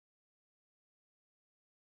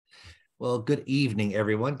Well, good evening,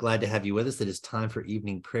 everyone. Glad to have you with us. It is time for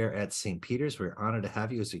evening prayer at St. Peter's. We're honored to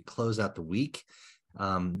have you as we close out the week.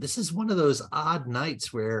 This is one of those odd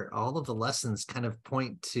nights where all of the lessons kind of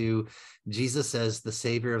point to Jesus as the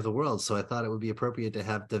savior of the world. So I thought it would be appropriate to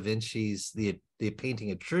have Da Vinci's, the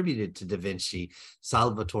painting attributed to Da Vinci,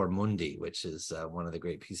 Salvator Mundi, which is one of the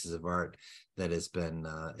great pieces of art that has been,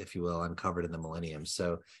 if you will, uncovered in the millennium.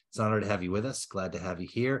 So it's an honor to have you with us. Glad to have you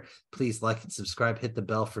here. Please like and subscribe, hit the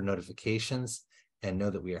bell for notifications, and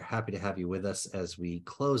know that we are happy to have you with us as we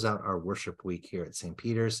close out our worship week here at St.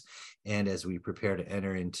 Peter's and as we prepare to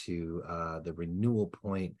enter into the renewal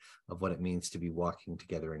point of what it means to be walking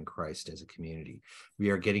together in Christ as a community.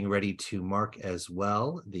 We are getting ready to mark as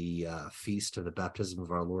well the feast of the baptism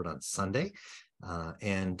of our Lord on Sunday.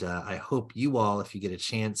 And I hope you all, if you get a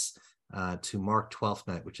chance, to mark 12th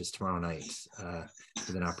night, which is tomorrow night,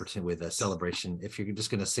 with an opportunity, with a celebration. If you're just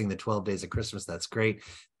going to sing the 12 days of Christmas, that's great.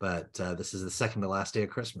 But this is the second to last day of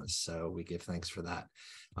Christmas, so we give thanks for that.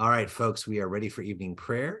 All right, folks, we are ready for evening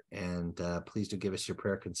prayer, and please do give us your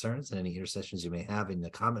prayer concerns and any intercessions you may have in the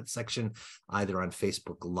comment section, either on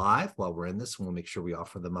Facebook Live while we're in this, and we'll make sure we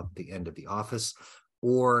offer them up at the end of the office,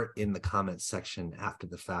 or in the comments section after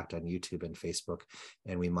the fact on YouTube and Facebook,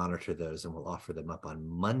 and we monitor those and we'll offer them up on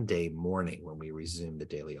Monday morning when we resume the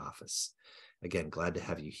daily office. Again, glad to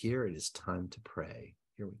have you here. It is time to pray.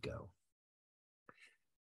 Here we go.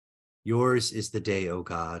 Yours is the day, O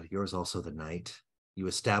God, yours also the night. You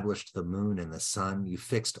established the moon and the sun. You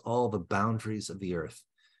fixed all the boundaries of the earth.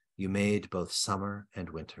 You made both summer and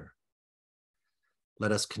winter.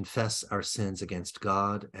 Let us confess our sins against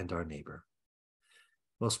God and our neighbor.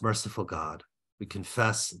 Most merciful God, we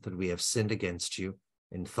confess that we have sinned against you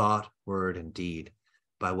in thought, word, and deed,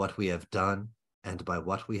 by what we have done and by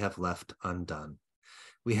what we have left undone.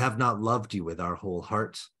 We have not loved you with our whole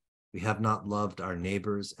heart. We have not loved our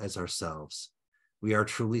neighbors as ourselves. We are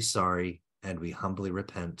truly sorry, and we humbly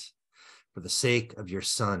repent. For the sake of your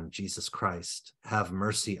Son, Jesus Christ, have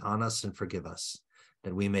mercy on us and forgive us,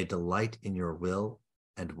 that we may delight in your will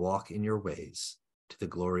and walk in your ways, to the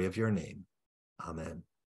glory of your name. Amen.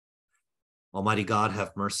 Almighty God,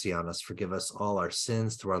 have mercy on us, forgive us all our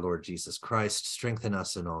sins through our Lord Jesus Christ, strengthen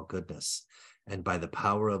us in all goodness, and by the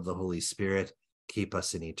power of the Holy Spirit, keep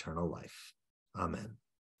us in eternal life. Amen.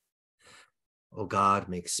 O God,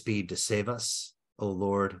 make speed to save us. O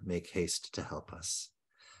Lord, make haste to help us.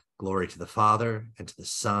 Glory to the Father, and to the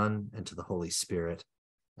Son, and to the Holy Spirit,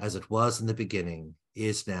 as it was in the beginning,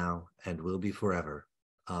 is now, and will be forever.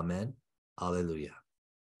 Amen. Alleluia.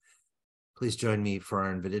 Please join me for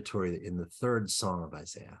our invitatory in the third song of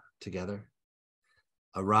Isaiah together.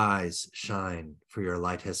 Arise, shine, for your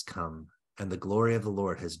light has come, and the glory of the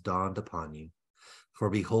Lord has dawned upon you. For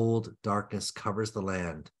behold, darkness covers the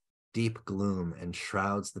land, deep gloom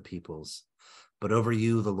enshrouds the peoples. But over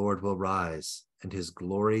you the Lord will rise, and his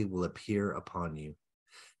glory will appear upon you.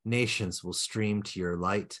 Nations will stream to your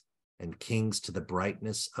light, and kings to the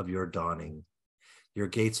brightness of your dawning. Your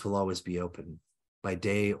gates will always be open. By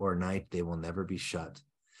day or night, they will never be shut.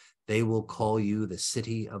 They will call you the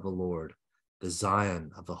city of the Lord, the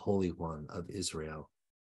Zion of the Holy One of Israel.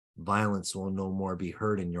 Violence will no more be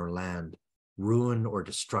heard in your land, ruin or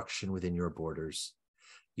destruction within your borders.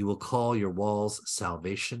 You will call your walls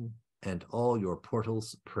salvation and all your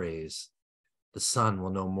portals praise. The sun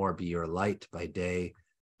will no more be your light by day.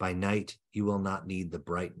 By night, you will not need the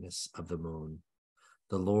brightness of the moon.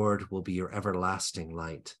 The Lord will be your everlasting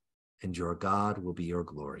light, and your God will be your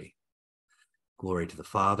glory. Glory to the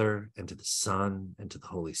Father, and to the Son, and to the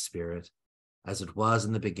Holy Spirit, as it was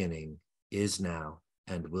in the beginning, is now,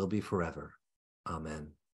 and will be forever.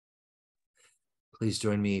 Amen. Please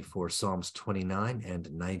join me for Psalms 29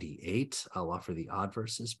 and 98. I'll offer the odd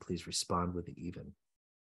verses. Please respond with the even.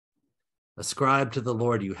 Ascribe to the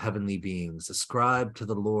Lord, you heavenly beings. Ascribe to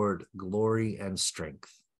the Lord glory and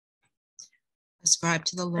strength. Ascribe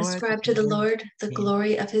to the Lord. Ascribe to the Lord the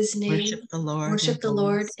glory of his name. Worship the Lord. Worship the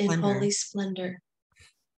Lord in holy splendor.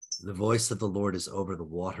 The voice of the Lord is over the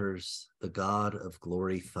waters. The God of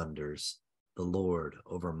glory thunders. The Lord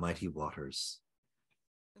over mighty waters.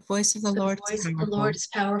 The voice of the Lord is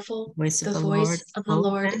powerful. The voice of the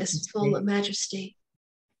Lord is full of majesty.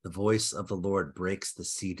 The voice of the Lord breaks the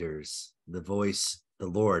cedars. The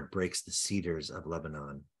Lord breaks the cedars of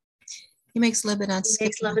Lebanon. He makes Lebanon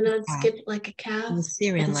skip like a calf, and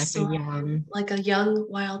Syrian like a young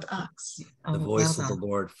wild ox. The voice of the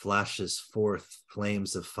Lord flashes forth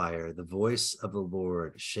flames of fire. The voice of the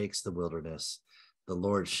Lord shakes the wilderness. The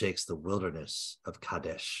Lord shakes the wilderness of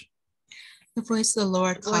Kadesh. The voice of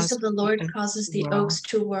the Lord causes the oaks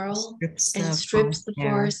to whirl and strips the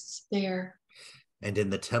forests bare. And in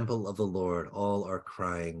the temple of the Lord, all are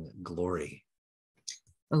crying, glory.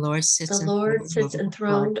 The Lord sits The Lord enthroned sits over the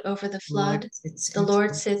enthroned flood. over the The Lord flood. sits The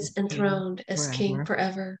Lord enthroned sits as King enthroned as King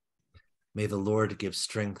forever. May the Lord give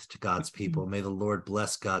strength to God's people. May the Lord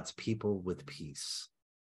bless God's people with peace.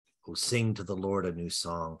 Oh, sing to the Lord a new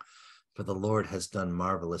song, for the Lord has done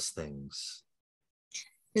marvelous things.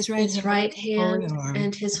 His His right hand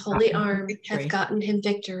and his holy arm have victory. gotten him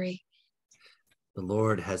victory. The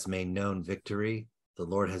Lord has made known victory. The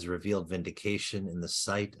Lord has revealed vindication in the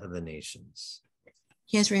sight of the nations.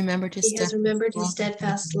 He has remembered his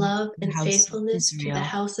steadfast love and faithfulness to the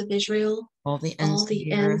house of Israel. All the ends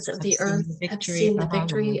of the earth have seen the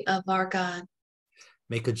victory of our God.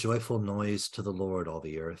 Make a joyful noise to the Lord, all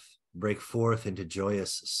the earth. Break forth into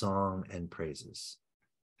joyous song and praises.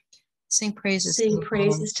 Sing praises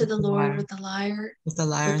to the Lord with the lyre,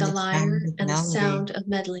 and the sound of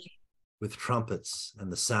medley. With trumpets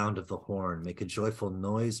and the sound of the horn, make a joyful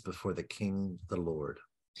noise before the King, the Lord.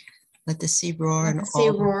 Let the sea roar and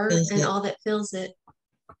all that fills it.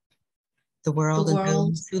 The world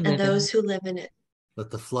and those who live in it. Let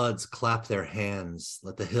the floods clap their hands.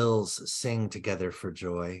 Let the hills sing together for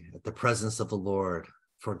joy at the presence of the Lord,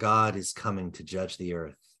 for God is coming to judge the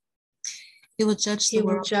earth. He will judge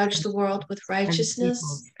the world with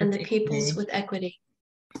righteousness and the peoples with equity.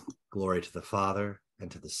 Glory to the Father, and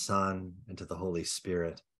to the Son, and to the Holy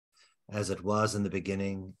Spirit, as it was in the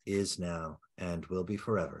beginning, is now, and will be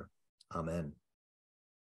forever. Amen.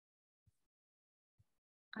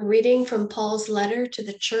 A reading from Paul's letter to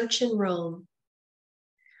the church in Rome.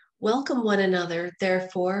 Welcome one another,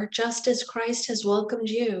 therefore, just as Christ has welcomed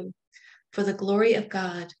you, for the glory of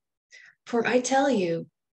God. For I tell you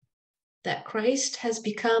that Christ has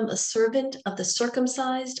become a servant of the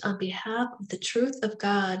circumcised on behalf of the truth of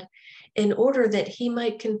God, in order that he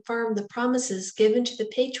might confirm the promises given to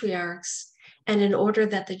the patriarchs, and in order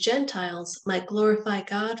that the Gentiles might glorify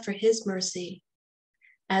God for his mercy.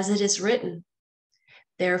 As it is written,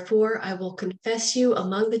 therefore I will confess you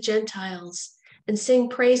among the Gentiles and sing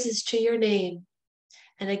praises to your name.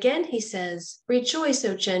 And again he says, rejoice,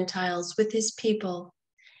 O Gentiles, with his people.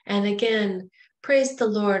 And again, praise the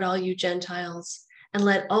Lord, all you Gentiles, and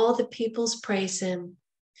let all the peoples praise him.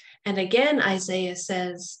 And again Isaiah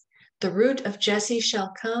says, the root of Jesse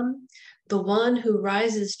shall come, the one who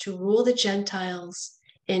rises to rule the Gentiles.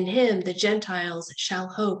 In him the Gentiles shall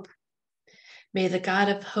hope. May the God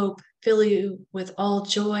of hope fill you with all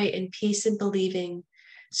joy and peace in believing,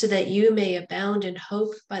 so that you may abound in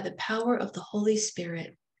hope by the power of the Holy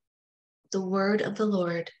Spirit. The word of the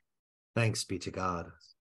Lord. Thanks be to God.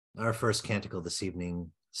 Our first canticle this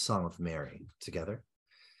evening, Song of Mary, together.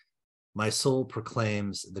 My soul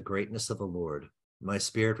proclaims the greatness of the Lord. My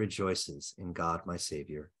spirit rejoices in God, my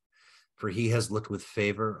Savior, for he has looked with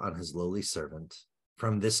favor on his lowly servant.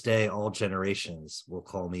 From this day, all generations will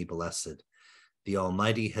call me blessed. The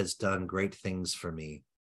Almighty has done great things for me,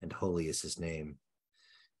 and holy is his name.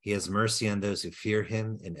 He has mercy on those who fear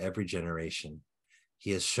him in every generation.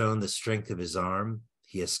 He has shown the strength of his arm.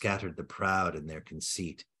 He has scattered the proud in their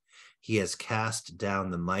conceit. He has cast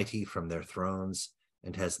down the mighty from their thrones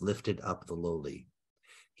and has lifted up the lowly.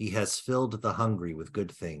 He has filled the hungry with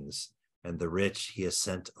good things, and the rich he has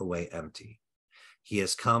sent away empty. He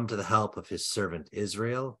has come to the help of his servant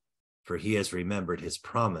Israel, for he has remembered his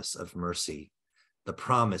promise of mercy, the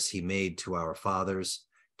promise he made to our fathers,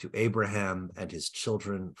 to Abraham and his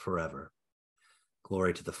children forever.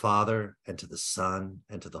 Glory to the Father, and to the Son,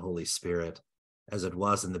 and to the Holy Spirit, as it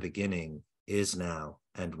was in the beginning, is now,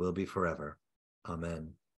 and will be forever.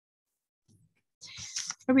 Amen.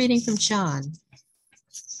 A reading from John.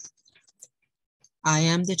 I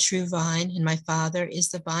am the true vine, and my Father is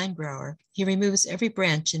the vine grower. He removes every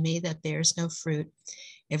branch in me that bears no fruit.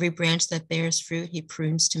 Every branch that bears fruit, he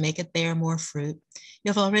prunes to make it bear more fruit. You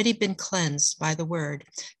have already been cleansed by the word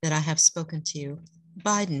that I have spoken to you.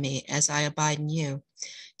 Abide in me as I abide in you.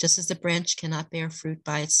 Just as the branch cannot bear fruit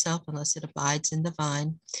by itself unless it abides in the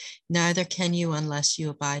vine, neither can you unless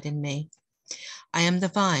you abide in me. I am the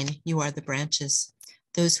vine, you are the branches.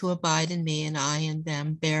 Those who abide in me and I in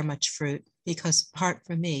them bear much fruit, because apart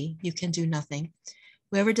from me, you can do nothing.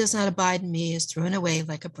 Whoever does not abide in me is thrown away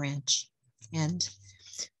like a branch and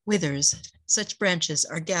withers. Such branches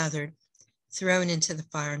are gathered, thrown into the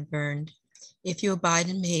fire and burned. If you abide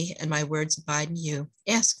in me and my words abide in you,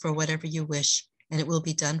 ask for whatever you wish, and it will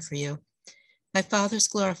be done for you. My Father is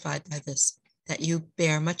glorified by this, that you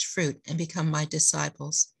bear much fruit and become my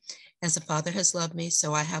disciples. As the Father has loved me,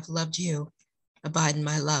 so I have loved you. Abide in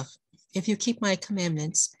my love. If you keep my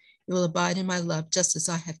commandments, you will abide in my love, just as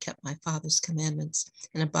I have kept my Father's commandments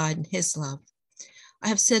and abide in his love. I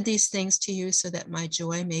have said these things to you so that my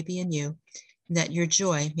joy may be in you, and that your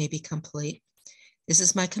joy may be complete. This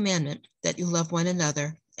is my commandment, that you love one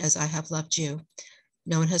another as I have loved you.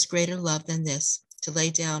 No one has greater love than this, to lay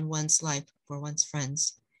down one's life for one's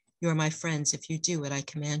friends. You are my friends if you do what I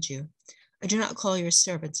command you. I do not call you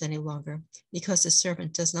servants any longer, because the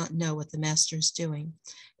servant does not know what the master is doing.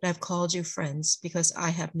 But I have called you friends, because I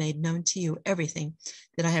have made known to you everything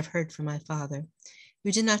that I have heard from my Father.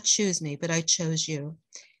 You did not choose me, but I chose you,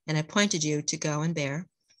 and I appointed you to go and bear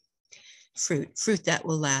fruit that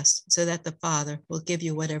will last, so that the Father will give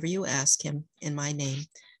you whatever you ask him in my name.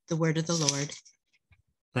 The word of the Lord.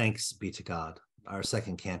 Thanks be to God. Our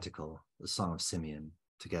second canticle, the Song of Simeon,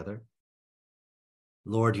 together.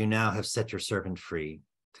 Lord, you now have set your servant free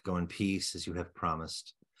to go in peace as you have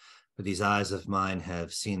promised. For these eyes of mine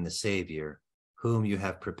have seen the Savior, whom you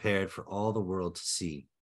have prepared for all the world to see,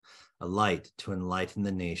 a light to enlighten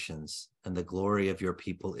the nations and the glory of your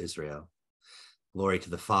people Israel. Glory to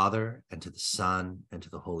the Father, and to the Son, and to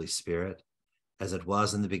the Holy Spirit, as it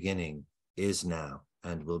was in the beginning, is now,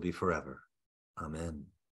 and will be forever. Amen.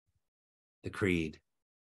 The Creed.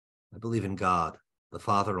 I believe in God, the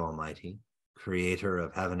Father Almighty, creator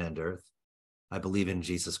of heaven and earth. I believe in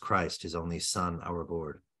Jesus Christ, his only Son, our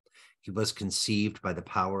Lord. He was conceived by the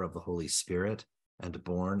power of the Holy Spirit and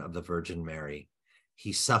born of the Virgin Mary.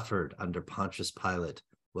 He suffered under Pontius Pilate,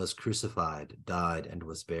 was crucified, died, and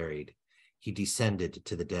was buried. He descended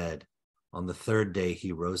to the dead. On the third day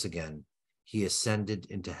he rose again. He ascended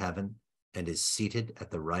into heaven and is seated at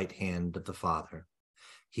the right hand of the Father.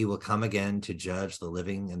 He will come again to judge the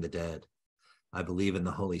living and the dead. I believe in the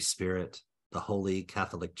Holy Spirit, the Holy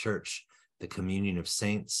Catholic Church, the communion of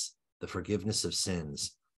saints, the forgiveness of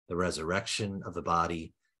sins, the resurrection of the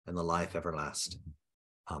body, and the life everlasting.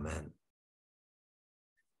 Amen.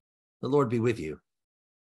 The Lord be with you.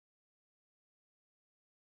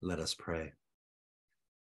 Let us pray.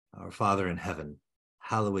 Our Father in heaven,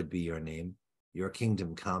 hallowed be your name. Your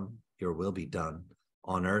kingdom come, your will be done,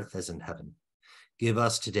 on earth as in heaven. Give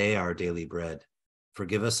us today our daily bread.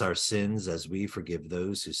 Forgive us our sins as we forgive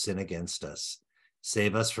those who sin against us.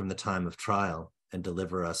 Save us from the time of trial and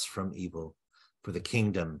deliver us from evil. For the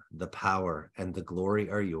kingdom, the power, and the glory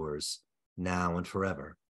are yours, now and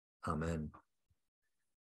forever. Amen.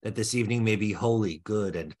 That this evening may be holy,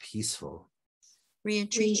 good, and peaceful. We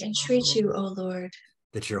entreat you, O Lord.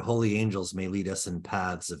 That your holy angels may lead us in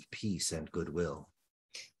paths of peace and goodwill.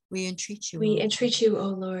 We entreat you, We entreat you, O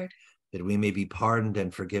Lord. That we may be pardoned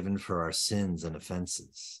and forgiven for our sins and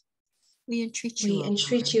offenses. We entreat you, We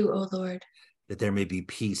entreat you, O Lord. That there may be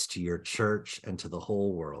peace to your church and to the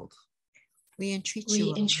whole world. We entreat We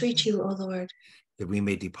you, entreat you, O Lord. That we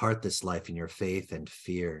may depart this life in your faith and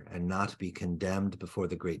fear, and not be condemned before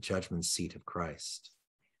the great judgment seat of Christ.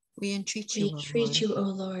 We entreat We you, entreat you, O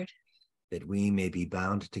Lord. That we may be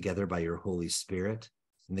bound together by your Holy Spirit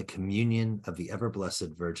in the communion of the ever-blessed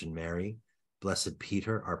Virgin Mary, blessed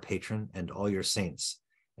Peter, our patron, and all your saints,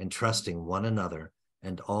 entrusting one another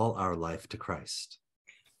and all our life to Christ.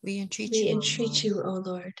 We entreat We you, entreat you, O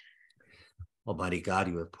Lord. Almighty God,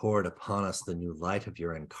 you have poured upon us the new light of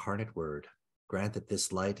your incarnate word. Grant that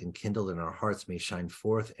this light enkindled in our hearts may shine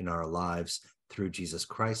forth in our lives through Jesus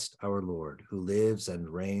Christ, our Lord, who lives and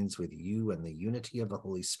reigns with you in the unity of the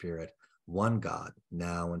Holy Spirit, one God,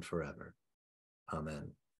 now and forever.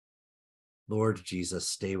 Amen. Lord Jesus,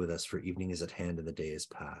 stay with us, for evening is at hand and the day is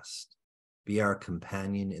past. Be our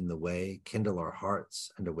companion in the way, kindle our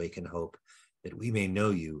hearts, and awaken hope, that we may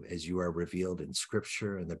know you as you are revealed in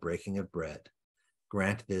Scripture and the breaking of bread.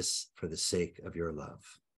 Grant this for the sake of your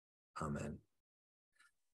love. Amen.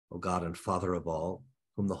 O God and Father of all,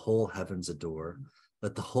 whom the whole heavens adore,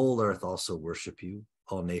 let the whole earth also worship you,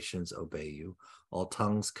 all nations obey you, all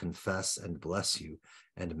tongues confess and bless you,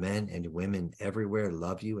 and men and women everywhere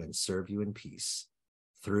love you and serve you in peace.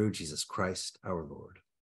 Through Jesus Christ our Lord.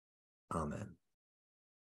 Amen.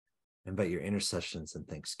 Invite your intercessions and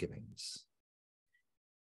thanksgivings.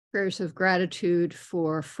 Prayers of gratitude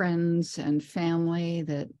for friends and family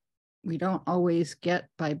that we don't always get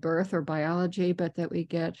by birth or biology, but that we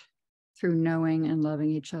get through knowing and loving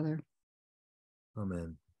each other.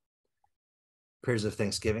 Amen. Prayers of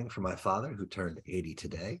thanksgiving for my father, who turned 80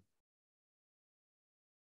 today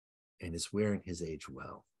and is wearing his age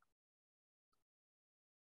well.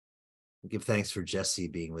 We give thanks for Jesse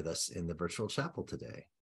being with us in the virtual chapel today.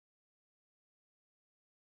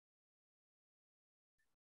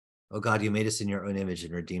 O God, you made us in your own image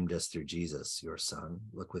and redeemed us through Jesus, your Son.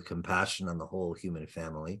 Look with compassion on the whole human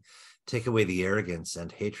family. Take away the arrogance and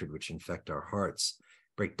hatred which infect our hearts.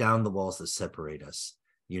 Break down the walls that separate us.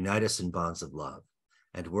 Unite us in bonds of love.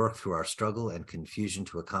 and work through our struggle and confusion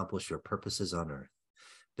to accomplish your purposes on earth,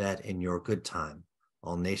 that in your good time,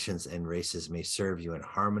 all nations and races may serve you in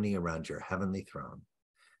harmony around your heavenly throne.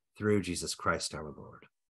 Through Jesus Christ our Lord.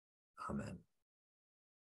 Amen.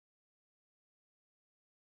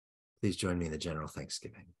 Please join me in the general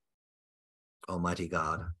thanksgiving. Almighty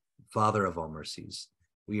God, Father of all mercies,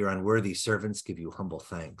 we, your unworthy servants, give you humble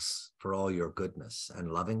thanks for all your goodness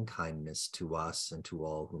and loving kindness to us and to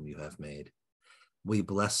all whom you have made. We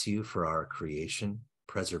bless you for our creation,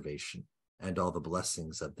 preservation, and all the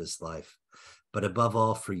blessings of this life, but above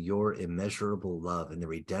all for your immeasurable love in the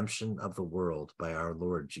redemption of the world by our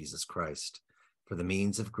Lord Jesus Christ, for the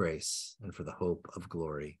means of grace and for the hope of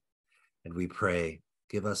glory. And we pray,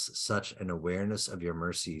 give us such an awareness of your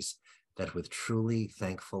mercies that with truly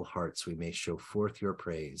thankful hearts we may show forth your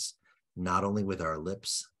praise, not only with our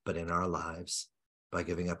lips, but in our lives, by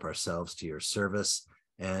giving up ourselves to your service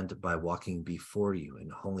and by walking before you in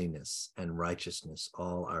holiness and righteousness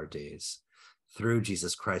all our days. Through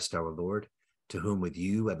Jesus Christ our Lord, to whom with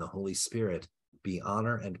you and the Holy Spirit be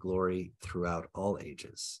honor and glory throughout all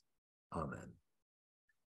ages. Amen.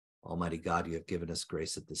 Almighty God, you have given us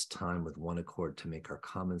grace at this time with one accord to make our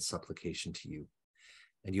common supplication to you.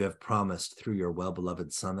 And you have promised through your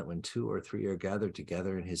well-beloved Son that when 2 or 3 are gathered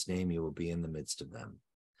together in his name, you will be in the midst of them.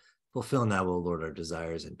 Fulfill now, O Lord, our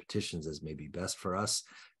desires and petitions as may be best for us,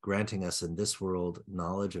 granting us in this world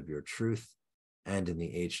knowledge of your truth, and in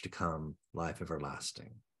the age to come, life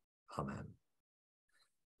everlasting. Amen.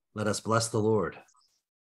 Let us bless the Lord.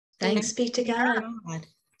 Thanks be to God.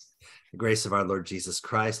 The grace of our Lord Jesus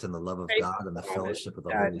Christ and the love of God and the fellowship of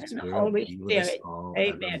the Holy Spirit be with us all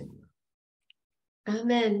evermore.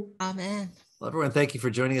 Amen. Amen. Well, everyone, thank you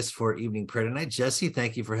for joining us for evening prayer tonight. Jesse,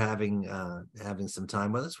 thank you for having some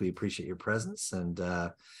time with us. We appreciate your presence. And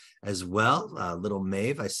as well, little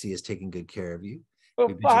Maeve, I see, is taking good care of you. Well,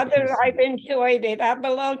 Father, I've enjoyed it. I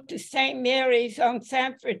belong to St. Mary's on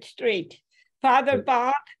Sanford Street. Father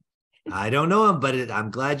Bob? I don't know him, but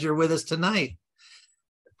I'm glad you're with us tonight.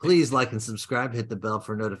 Please like and subscribe, hit the bell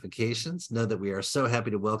for notifications. Know that we are so happy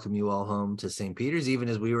to welcome you all home to St. Peter's, even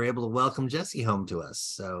as we were able to welcome Jesse home to us.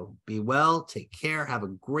 So be well, take care, have a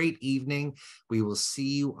great evening. We will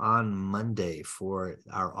see you on Monday for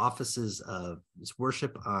our offices of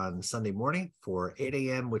worship on Sunday morning for 8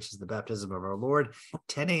 a.m., which is the baptism of our Lord,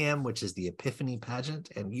 10 a.m., which is the Epiphany pageant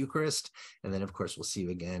and Eucharist. And then, of course, we'll see you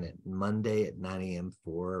again at Monday at 9 a.m.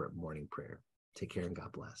 for morning prayer. Take care and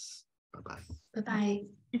God bless. Bye-bye.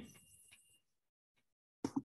 Bye-bye.